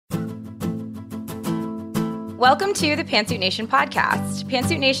Welcome to the Pantsuit Nation podcast.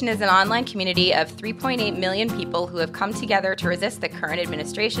 Pantsuit Nation is an online community of 3.8 million people who have come together to resist the current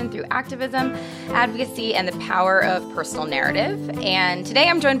administration through activism, advocacy, and the power of personal narrative. And today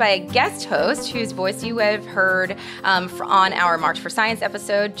I'm joined by a guest host whose voice you have heard on our March for Science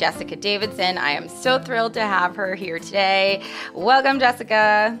episode, Jessica Davidson. I am so thrilled to have her here today. Welcome,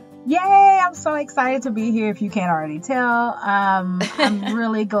 Jessica. Yay! I'm so excited to be here, if you can't already tell. I'm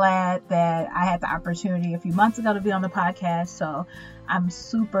really glad that I had the opportunity a few months ago to be on the podcast, so I'm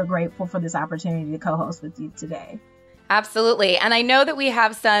super grateful for this opportunity to co-host with you today. Absolutely. And I know that we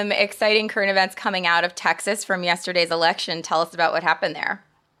have some exciting current events coming out of Texas from yesterday's election. Tell us about what happened there.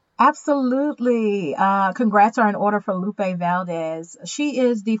 Absolutely. Congrats are in order for Lupe Valdez. She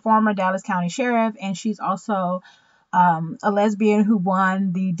is the former Dallas County Sheriff, and she's also a lesbian who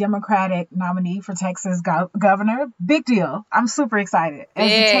won the Democratic nominee for Texas governor. Big deal. I'm super excited.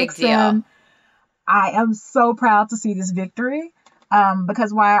 As a Texan, I am so proud to see this victory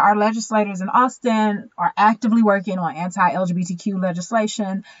because while our legislators in Austin are actively working on anti-LGBTQ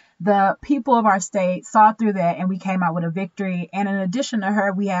legislation, the people of our state saw through that and we came out with a victory. And in addition to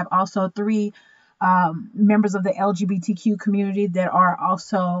her, we have also three members of the LGBTQ community that are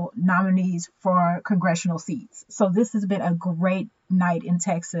also nominees for congressional seats. So this has been a great night in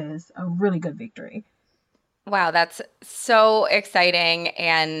Texas, a really good victory. Wow, that's so exciting.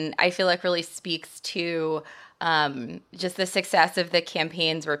 And I feel like really speaks to just the success of the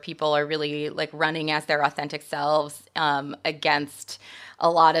campaigns where people are really like running as their authentic selves against a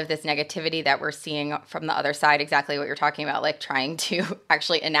lot of this negativity that we're seeing from the other side, exactly what you're talking about, like trying to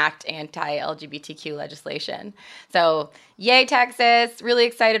actually enact anti-LGBTQ legislation. So yay, Texas. Really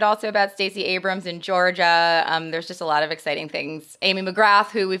excited also about Stacey Abrams in Georgia. There's just a lot of exciting things. Amy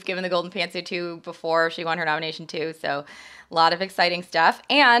McGrath, who we've given the Golden Pantsuit to before, she won her nomination too. So a lot of exciting stuff.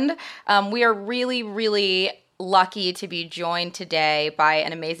 And we are really, really lucky to be joined today by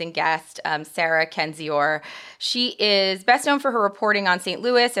an amazing guest, Sarah Kendzior. She is best known for her reporting on St.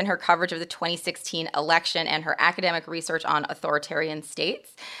 Louis and her coverage of the 2016 election and her academic research on authoritarian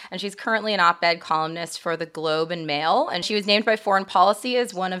states. And she's currently an op-ed columnist for the Globe and Mail. And she was named by Foreign Policy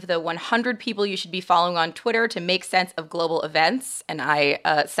as one of the 100 people you should be following on Twitter to make sense of global events. And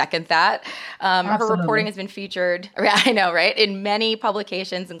I second that. Her reporting has been featured, I know, right, in many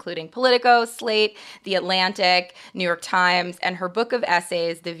publications, including Politico, Slate, The Atlantic, New York Times, and her book of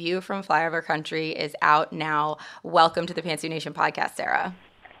essays, The View from Flyover Country, is out now. Welcome to the Pantsuit Nation podcast, Sarah.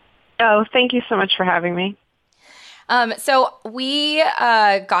 Oh, thank you so much for having me. So we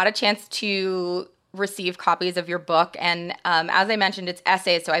got a chance to receive copies of your book. And as I mentioned, it's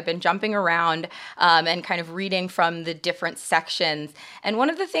essays. So I've been jumping around and kind of reading from the different sections. And one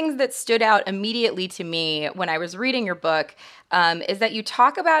of the things that stood out immediately to me when I was reading your book is that you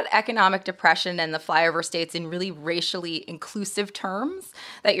talk about economic depression and the flyover states in really racially inclusive terms,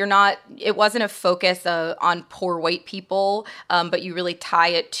 that it wasn't a focus on poor white people, but you really tie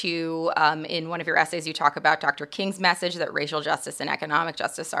it to, in one of your essays, you talk about Dr. King's message that racial justice and economic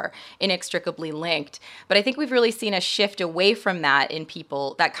justice are inextricably linked. But I think we've really seen a shift away from that in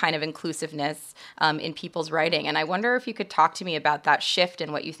people, that kind of inclusiveness in people's writing. And I wonder if you could talk to me about that shift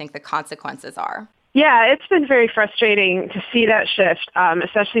and what you think the consequences are. Yeah, it's been very frustrating to see that shift,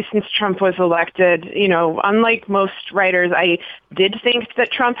 especially since Trump was elected. You know, unlike most writers, I did think that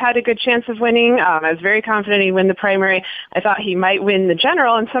Trump had a good chance of winning. I was very confident he'd win the primary. I thought he might win the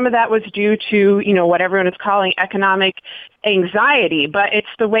general, and some of that was due to, you know, what everyone is calling economic anxiety. But it's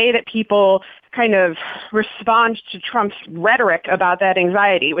the way that people kind of respond to Trump's rhetoric about that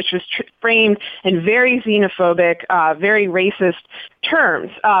anxiety, which was framed in very xenophobic, very racist terms,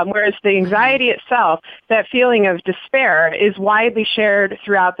 whereas the anxiety itself, that feeling of despair, is widely shared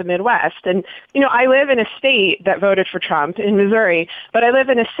throughout the Midwest. And, you know, I live in a state that voted for Trump in Missouri, but I live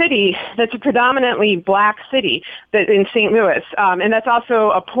in a city that's a predominantly black city in St. Louis, and that's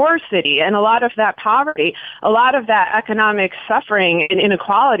also a poor city. And a lot of that poverty, a lot of that economic suffering and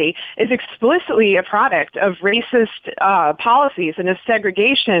inequality is explicitly a product of racist policies and of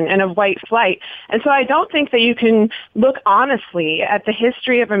segregation and of white flight. And so I don't think that you can look honestly at the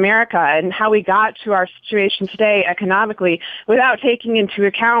history of America and how we got to our situation today economically without taking into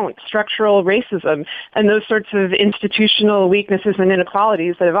account structural racism and those sorts of institutional weaknesses and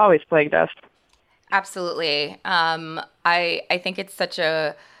inequalities that have always plagued us. Absolutely. I think it's such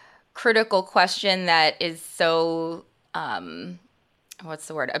a critical question that is so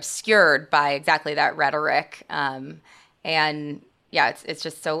obscured by exactly that rhetoric. And yeah, it's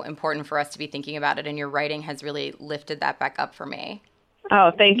just so important for us to be thinking about it. And your writing has really lifted that back up for me.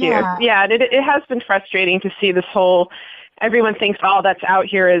 Oh, thank you. Yeah, it has been frustrating to see this whole everyone thinks all that's out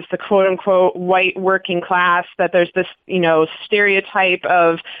here is the quote unquote white working class, that there's this, stereotype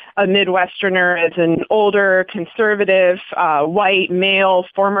of a Midwesterner as an older, conservative, white, male,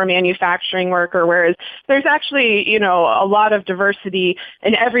 former manufacturing worker, whereas there's actually, a lot of diversity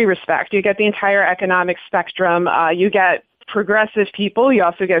in every respect. You get the entire economic spectrum. You get progressive people. You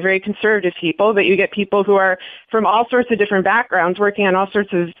also get very conservative people, but you get people who are from all sorts of different backgrounds working on all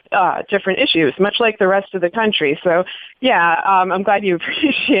sorts of different issues, much like the rest of the country. So, I'm glad you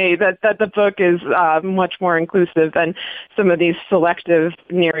appreciate that the book is much more inclusive than some of these selective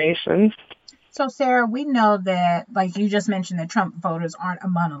narrations. So, Sarah, we know that, like you just mentioned, that Trump voters aren't a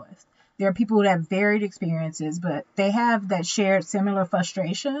monolith. There are people who have varied experiences, but they have that shared similar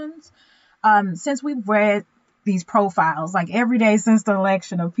frustrations. Since we've read these profiles, like every day since the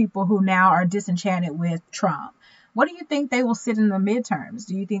election, of people who now are disenchanted with Trump, what do you think they will sit in the midterms?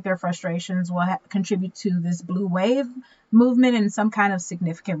 Do you think their frustrations will contribute to this blue wave movement in some kind of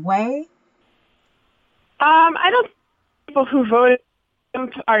significant way? I don't think people who voted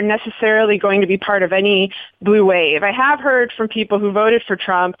are necessarily going to be part of any blue wave. I have heard from people who voted for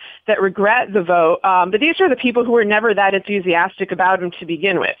Trump that regret the vote, but these are the people who were never that enthusiastic about him to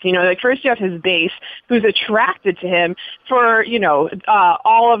begin with. First you have his base, who's attracted to him for,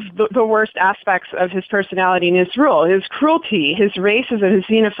 all of the worst aspects of his personality and his rule, his cruelty, his racism, his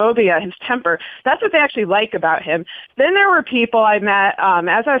xenophobia, his temper. That's what they actually like about him. Then there were people I met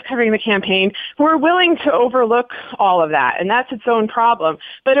as I was covering the campaign who were willing to overlook all of that, and that's its own problem.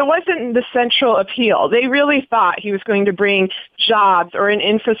 But it wasn't the central appeal. They really thought he was going to bring jobs or an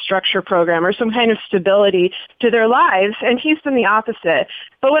infrastructure program or some kind of stability to their lives, and he's done the opposite.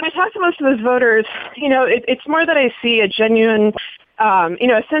 But when I talk to most of those voters, it's more that I see a genuine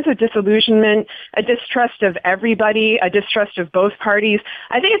a sense of disillusionment, a distrust of everybody, a distrust of both parties.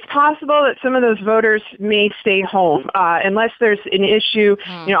 I think it's possible that some of those voters may stay home unless there's an issue,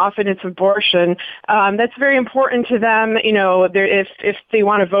 often it's abortion, that's very important to them. If they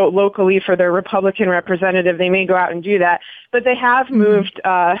want to vote locally for their Republican representative, they may go out and do that. But they have moved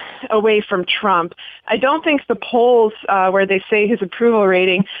away from Trump. I don't think the polls where they say his approval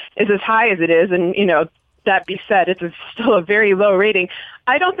rating is as high as it is, and, that be said, it's still a very low rating.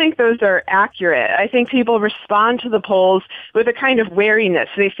 I don't think those are accurate. I think people respond to the polls with a kind of wariness.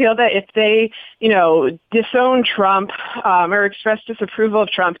 They feel that if they, disown Trump or express disapproval of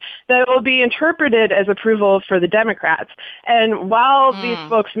Trump, that it will be interpreted as approval for the Democrats. And while these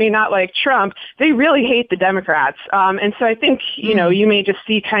folks may not like Trump, they really hate the Democrats. And so I think, you may just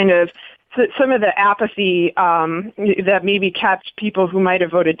see kind of some of the apathy that maybe kept people who might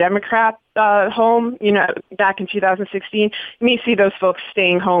have voted Democrat home, back in 2016. You may see those folks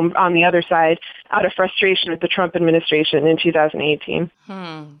staying home on the other side out of frustration with the Trump administration in 2018.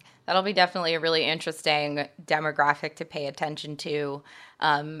 That'll be definitely a really interesting demographic to pay attention to,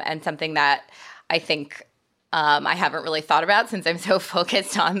 and something that I think I haven't really thought about since I'm so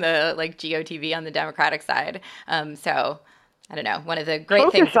focused on the GOTV on the Democratic side. So I don't know. One of the great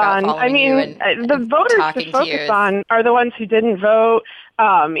things about following you and the voters talking to focus to you on are the ones who didn't vote.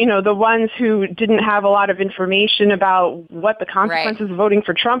 The ones who didn't have a lot of information about what the consequences of voting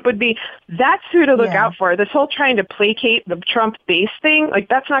for Trump would be. That's who to look out for. This whole trying to placate the Trump base thing,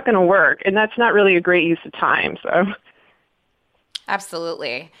 that's not going to work, and that's not really a great use of time. So,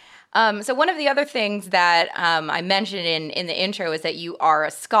 absolutely. So one of the other things that I mentioned in the intro is that you are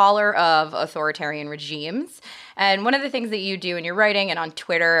a scholar of authoritarian regimes. And one of the things that you do in your writing and on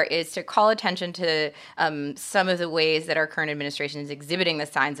Twitter is to call attention to some of the ways that our current administration is exhibiting the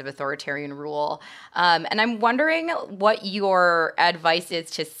signs of authoritarian rule. And I'm wondering what your advice is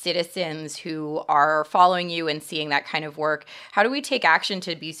to citizens who are following you and seeing that kind of work. How do we take action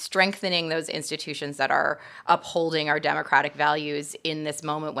to be strengthening those institutions that are upholding our democratic values in this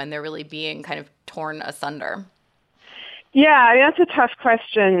moment when they're really being kind of torn asunder? Yeah, that's a tough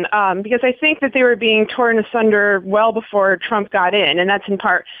question because I think that they were being torn asunder well before Trump got in, and that's in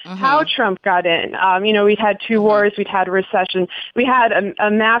part how Trump got in. We'd had two wars, we'd had a recession, we had a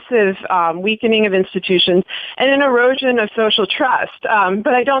massive weakening of institutions and an erosion of social trust.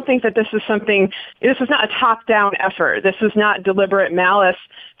 But I don't think that this was not a top-down effort. This was not deliberate malice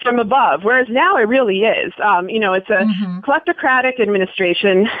from above, whereas now it really is. It's a kleptocratic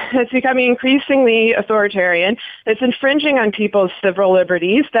administration that's becoming increasingly authoritarian. It's infringing on people's civil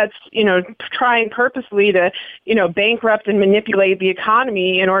liberties. That's, trying purposely to, bankrupt and manipulate the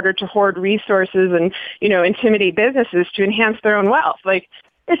economy in order to hoard resources and, intimidate businesses to enhance their own wealth.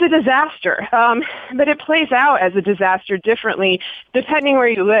 It's a disaster, but it plays out as a disaster differently depending where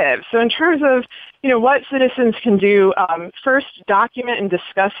you live. So in terms of what citizens can do. First, document and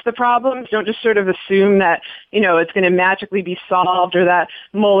discuss the problems. Don't just sort of assume that, it's going to magically be solved, or that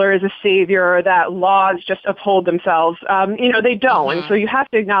Mueller is a savior, or that laws just uphold themselves. They don't. And so you have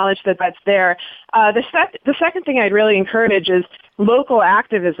to acknowledge that that's there. The second thing I'd really encourage is local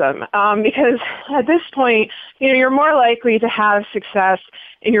activism, because at this point, you're more likely to have success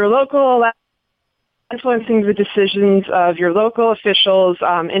in your local influencing the decisions of your local officials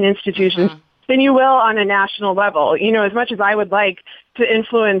and institutions than you will on a national level. As much as I would like to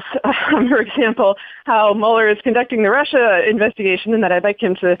influence, for example, how Mueller is conducting the Russia investigation, and that I'd like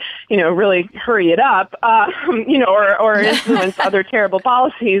him to, really hurry it up, or influence other terrible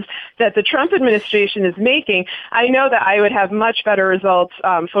policies that the Trump administration is making. I know that I would have much better results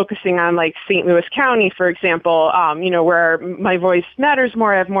focusing on, like, St. Louis County, for example, where my voice matters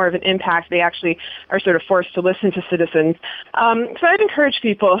more, I have more of an impact. They actually are sort of forced to listen to citizens. So I'd encourage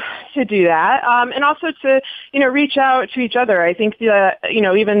people to do that, and also to, reach out to each other. I think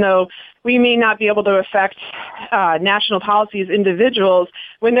even though we may not be able to affect national policies individuals,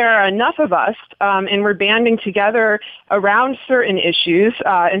 when there are enough of us and we're banding together around certain issues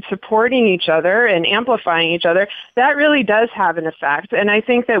and supporting each other and amplifying each other, that really does have an effect. And I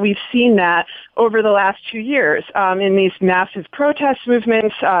think that we've seen that over the last 2 years in these massive protest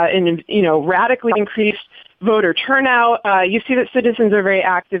movements, in radically increased voter turnout. You see that citizens are very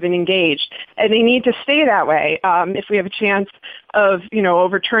active and engaged, and they need to stay that way if we have a chance of,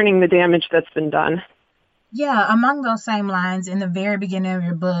 overturning the damage that's been done. Yeah, among those same lines, in the very beginning of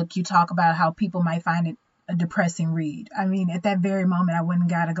your book, you talk about how people might find it a depressing read. I mean, at that very moment, I went and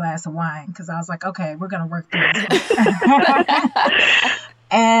got a glass of wine because I was like, okay, we're going to work through this.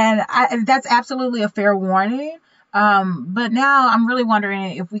 And that's absolutely a fair warning. But now I'm really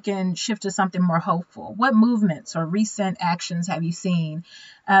wondering if we can shift to something more hopeful. What movements or recent actions have you seen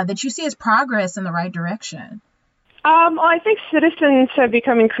that you see as progress in the right direction? Well, I think citizens have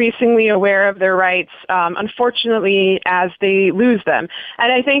become increasingly aware of their rights, unfortunately, as they lose them.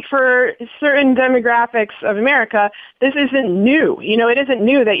 And I think for certain demographics of America, this isn't new. It isn't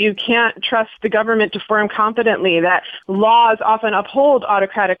new that you can't trust the government to form competently, that laws often uphold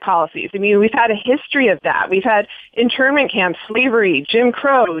autocratic policies. I mean, we've had a history of that. We've had internment camps, slavery, Jim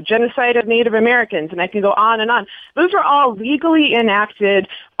Crow, genocide of Native Americans, and I can go on and on. Those are all legally enacted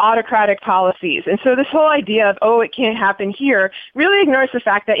autocratic policies. And so this whole idea of, it can't happen here, really ignores the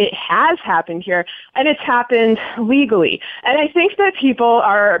fact that it has happened here, and it's happened legally. And I think that people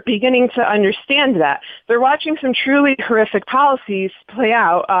are beginning to understand that. They're watching some truly horrific policies play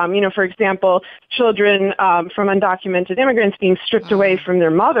out. For example, children from undocumented immigrants being stripped away from their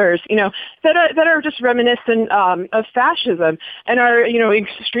mothers, that are just reminiscent of fascism and are,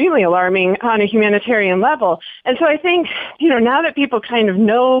 extremely alarming on a humanitarian level. And so I think, now that people kind of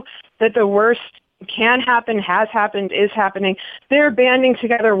know that the worst can happen, has happened, is happening, they're banding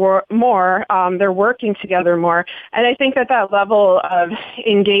together more, they're working together more. And I think that level of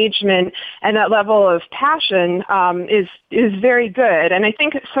engagement and that level of passion is very good. And I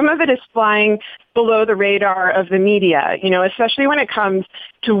think some of it is flying below the radar of the media, especially when it comes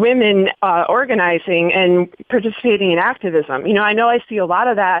to women organizing and participating in activism. I know I see a lot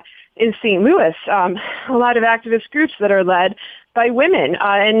of that in St. Louis, a lot of activist groups that are led by women,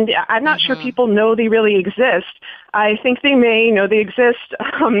 and I'm not sure people know they really exist. I think they may know they exist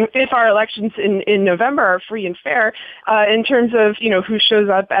if our elections in November are free and fair in terms of, who shows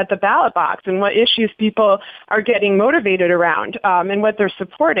up at the ballot box and what issues people are getting motivated around and what they're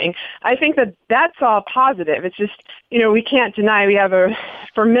supporting. I think that that's all positive. It's just, we can't deny we have a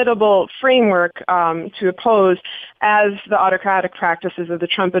formidable framework to oppose as the autocratic practices of the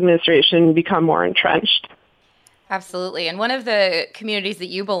Trump administration become more entrenched. Absolutely. And one of the communities that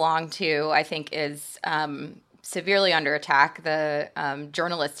you belong to, I think, is severely under attack, the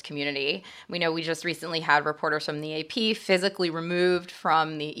journalist community. We know we just recently had reporters from the AP physically removed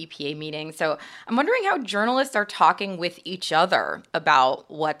from the EPA meeting. So I'm wondering how journalists are talking with each other about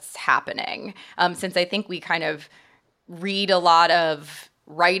what's happening, since I think we kind of read a lot of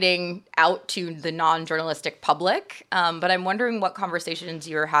writing out to the non-journalistic public. But I'm wondering what conversations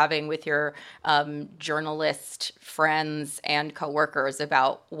you're having with your journalist friends and coworkers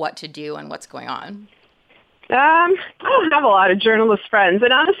about what to do and what's going on. I don't have a lot of journalist friends,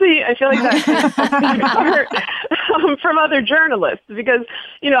 and honestly, I feel like that's part from other journalists, because,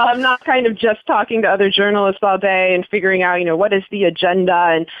 I'm not kind of just talking to other journalists all day and figuring out, what is the agenda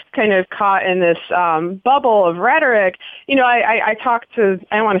and kind of caught in this bubble of rhetoric. I talk to,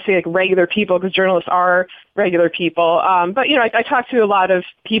 I don't want to say like regular people, because journalists are regular people. But, I talk to a lot of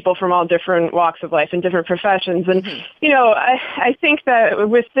people from all different walks of life and different professions. And, I think that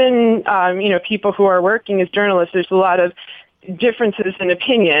within, people who are working as journalists, there's a lot of differences in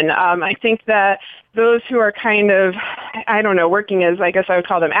opinion. I think that those who are kind of, working as, I guess I would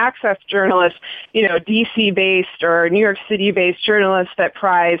call them access journalists, DC-based or New York City-based journalists that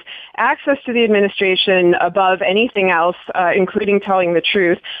prize access to the administration above anything else, including telling the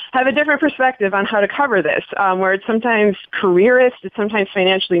truth, have a different perspective on how to cover this, where it's sometimes careerist, it's sometimes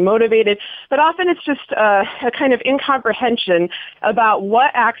financially motivated, but often it's just a kind of incomprehension about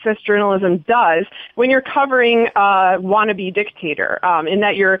what access journalism does when you're covering a wannabe dictator, in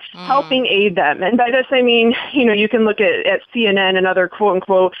that you're helping aid them. And by this, I mean, you can look at CNN and other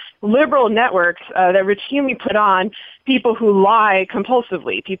quote-unquote liberal networks that routinely put on people who lie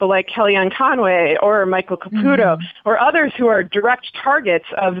compulsively, people like Kellyanne Conway or Michael Caputo, or others who are direct targets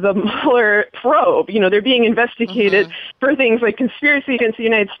of the Mueller probe. They're being investigated for things like conspiracy against the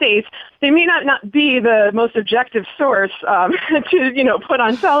United States. They may not be the most objective source to, put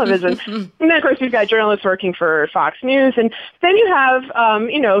on television. And then, of course, we've got journalists working for Fox News. And then you have,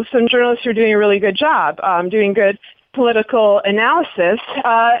 some journalists who are doing a really good job, doing good political analysis,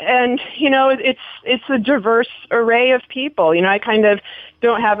 and it's a diverse array of people. I kind of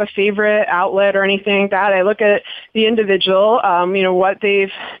don't have a favorite outlet or anything like that. I look at the individual, what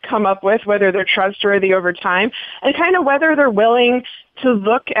they've come up with, whether they're trustworthy over time, and kind of whether they're willing to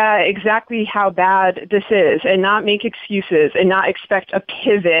look at exactly how bad this is and not make excuses and not expect a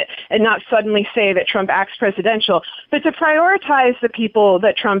pivot and not suddenly say that Trump acts presidential, but to prioritize the people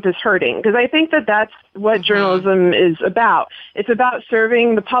that Trump is hurting. Because I think that that's what journalism is about. It's about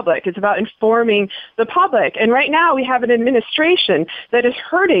serving the public. It's about informing the public. And right now we have an administration that is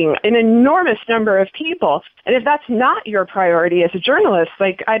hurting an enormous number of people. And if that's not your priority as a journalist,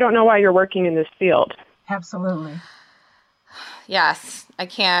 I don't know why you're working in this field. Absolutely. Yes, I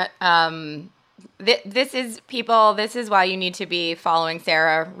can't. This is why you need to be following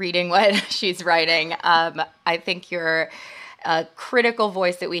Sarah, reading what she's writing. I think you're a critical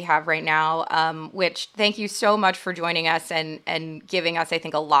voice that we have right now, which thank you so much for joining us and giving us, I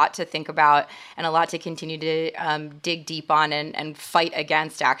think, a lot to think about and a lot to continue to dig deep on and fight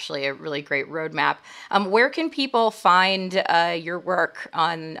against, actually, a really great roadmap. Where can people find your work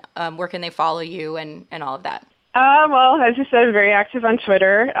on, where can they follow you and all of that? Well, as you said, I'm very active on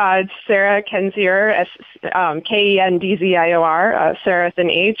Twitter. It's Sarah Kendzior, Kendzior, Sarah with an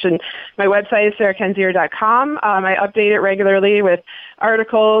H, and my website is sarahkendzior.com. I update it regularly with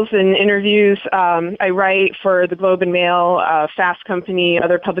articles and interviews. I write for the Globe and Mail, Fast Company,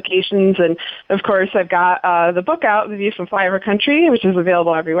 other publications, and of course I've got the book out, The View from Flyover Country, which is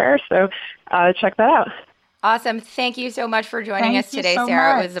available everywhere, so check that out. Awesome. Thank you so much for joining us today,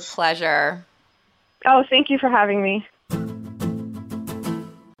 Sarah. It was a pleasure. Oh, thank you for having me.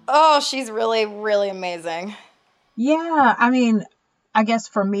 Oh, she's really, really amazing. Yeah, I mean, I guess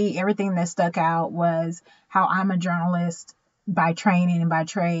for me, everything that stuck out was how I'm a journalist by training and by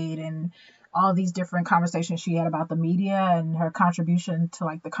trade, and all these different conversations she had about the media and her contribution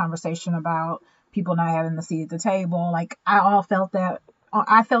to the conversation about people not having a seat at the table. I felt that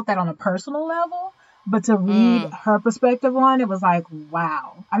on a personal level, but to read her perspective on it was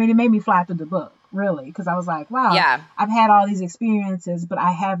wow. I mean, it made me fly through the book. Really, because I was wow, yeah. I've had all these experiences, but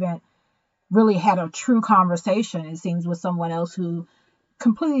I haven't really had a true conversation, it seems, with someone else who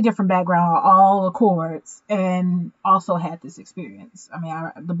completely different background, all accords, and also had this experience. I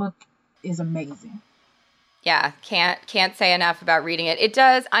mean, the book is amazing. Yeah, can't say enough about reading it. It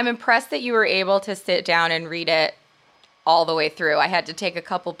does. I'm impressed that you were able to sit down and read it all the way through. I had to take a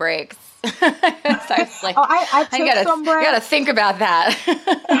couple breaks. So I was I took some breaks. I gotta think about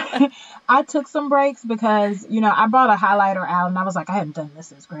that. I took some breaks because, I brought a highlighter out and I was I hadn't done this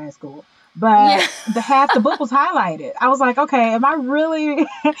since grad school. But half the book was highlighted. I was okay, am I really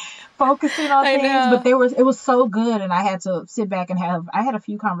focusing on things? But it was so good, and I had to sit back and I had a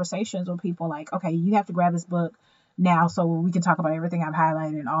few conversations with people okay, you have to grab this book now so we can talk about everything I've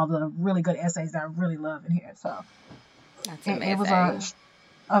highlighted and all the really good essays that I really love in here. So that's amazing. It was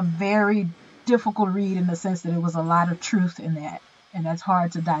a very difficult read in the sense that it was a lot of truth in that. And that's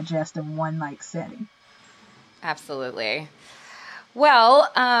hard to digest in one setting. Absolutely.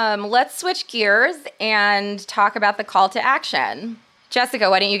 Well, let's switch gears and talk about the call to action. Jessica,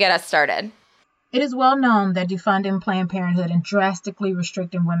 why don't you get us started? It is well known that defunding Planned Parenthood and drastically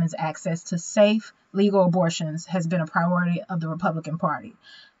restricting women's access to safe, legal abortions has been a priority of the Republican Party.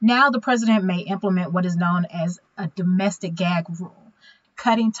 Now the president may implement what is known as a domestic gag rule,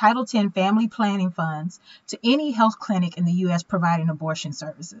 cutting Title X family planning funds to any health clinic in the U.S. providing abortion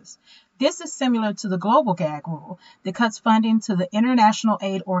services. This is similar to the global gag rule that cuts funding to the international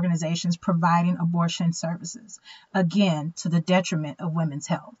aid organizations providing abortion services, again, to the detriment of women's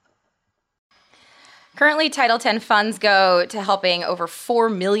health. Currently, Title X funds go to helping over 4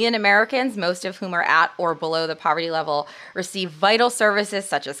 million Americans, most of whom are at or below the poverty level, receive vital services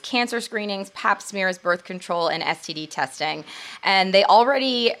such as cancer screenings, pap smears, birth control, and STD testing. And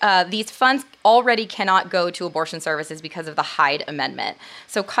these funds already cannot go to abortion services because of the Hyde Amendment.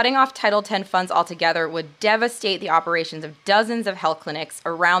 So cutting off Title X funds altogether would devastate the operations of dozens of health clinics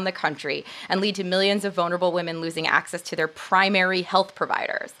around the country and lead to millions of vulnerable women losing access to their primary health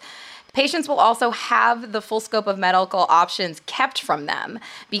providers. Patients will also have the full scope of medical options kept from them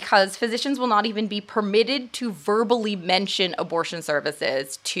because physicians will not even be permitted to verbally mention abortion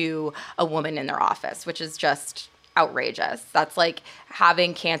services to a woman in their office, which is just outrageous. That's like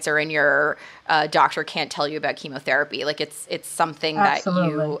having cancer and your doctor can't tell you about chemotherapy. Like it's something Absolutely.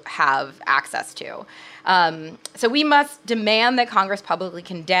 that you have access to. So we must demand that Congress publicly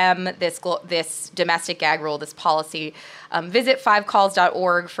condemn this domestic gag rule, this policy. Visit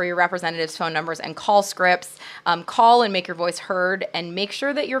 5calls.org for your representatives' phone numbers and call scripts. Call and make your voice heard, and make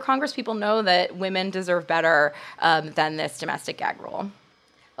sure that your congresspeople know that women deserve better than this domestic gag rule.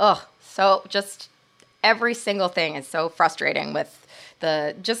 So just every single thing is so frustrating with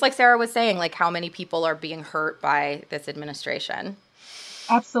just like Sarah was saying, like how many people are being hurt by this administration.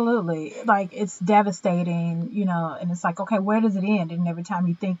 Absolutely. Like, it's devastating, and it's like, okay, where does it end? And every time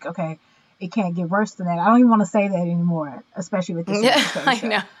you think, okay, it can't get worse than that. I don't even want to say that anymore, especially with this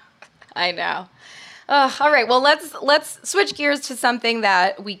administration. I know. All right. Well, let's switch gears to something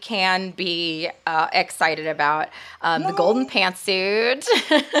that we can be excited about. The golden pantsuit.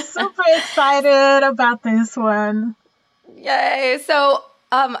 Super excited about this one. Yay. So,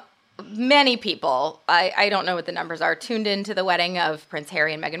 many people, I don't know what the numbers are, tuned into the wedding of Prince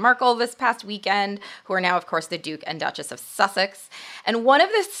Harry and Meghan Markle this past weekend, who are now, of course, the Duke and Duchess of Sussex. And one of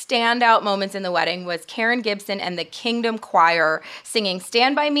the standout moments in the wedding was Karen Gibson and the Kingdom Choir singing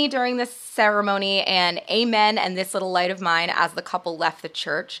Stand By Me during this ceremony and Amen and This Little Light of Mine as the couple left the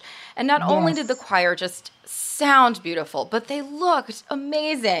church. And not only did the choir just sound beautiful, but they looked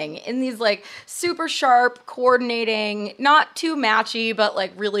amazing in these like super sharp, coordinating, not too matchy, but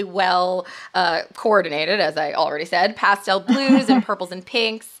like really well coordinated, as I already said, pastel blues and purples and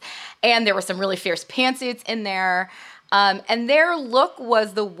pinks. And there were some really fierce pantsuits in there. And their look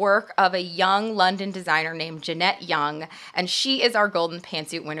was the work of a young London designer named Jeanette Young, and she is our Golden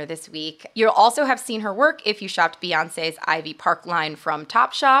Pantsuit winner this week. You'll also have seen her work if you shopped Beyonce's Ivy Park line from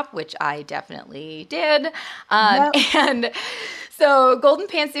Topshop, which I definitely did. And so Golden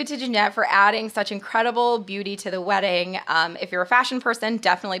Pantsuit to Jeanette for adding such incredible beauty to the wedding. If you're a fashion person,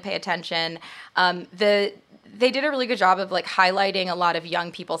 definitely pay attention. They did a really good job of like highlighting a lot of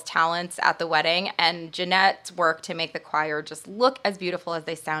young people's talents at the wedding, and Jeanette's work to make the choir just look as beautiful as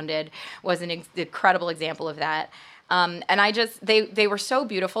they sounded was an incredible example of that. And they were so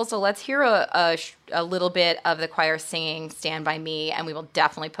beautiful. So let's hear a little bit of the choir singing Stand By Me, and we will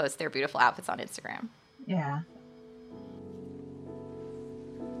definitely post their beautiful outfits on Instagram. Yeah.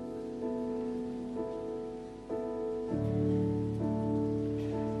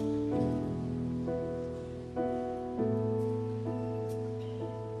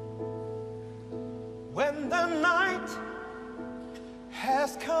 When the night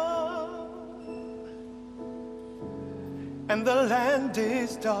has come and the land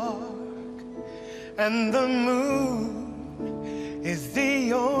is dark and the moon is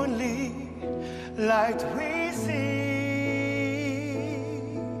the only light we see,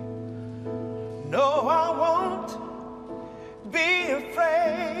 no, I won't be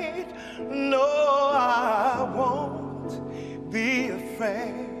afraid. No, I won't be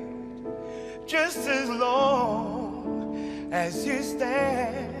afraid. Just as long as you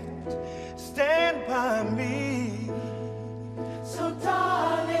stand by me. So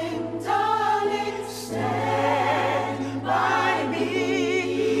darling, darling, stand by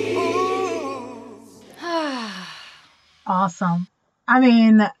me. Awesome. I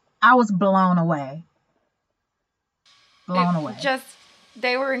mean, I was blown away.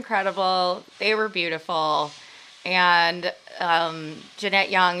 They were incredible. They were beautiful. And Jeanette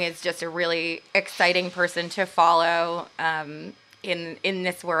Young is just a really exciting person to follow in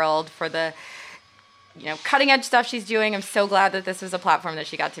this world for the cutting edge stuff she's doing. I'm so glad that this was a platform that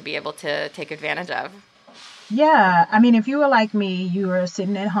she got to be able to take advantage of. Yeah, I mean, if you were like me, you were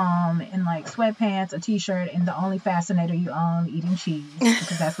sitting at home in like sweatpants, a t-shirt, and the only fascinator you own eating cheese,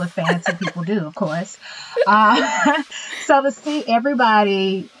 because that's what fancy people do, of course. So to see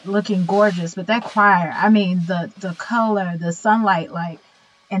everybody looking gorgeous, but that choir, I mean, the color, the sunlight,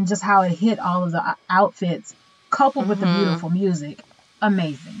 and just how it hit all of the outfits, coupled with the beautiful music,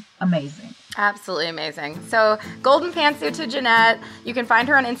 amazing. Absolutely amazing. So golden pantsuit to Jeanette. You can find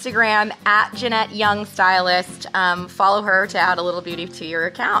her on Instagram at Jeanette Young Stylist. Follow her to add a little beauty to your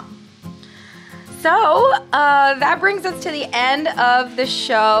account. So that brings us to the end of the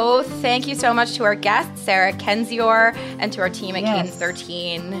show. Thank you so much to our guest, Sarah Kendzior, and to our team at Cadence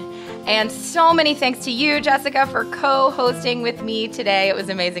 13. And so many thanks to you, Jessica, for co-hosting with me today. It was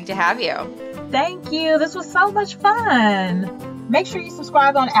amazing to have you. Thank you. This was so much fun. Make sure you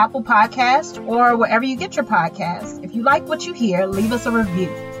subscribe on Apple Podcasts or wherever you get your podcasts. If you like what you hear, leave us a review.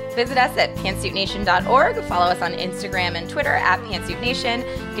 Visit us at pantsuitnation.org. Follow us on Instagram and Twitter at pantsuitnation.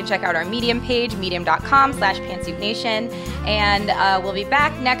 You can check out our Medium page, medium.com/pantsuitnation. And we'll be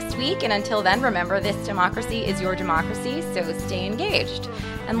back next week. And until then, remember, this democracy is your democracy, so stay engaged.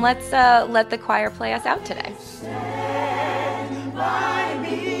 And let's let the choir play us out today. Stand by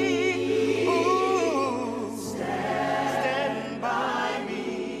me.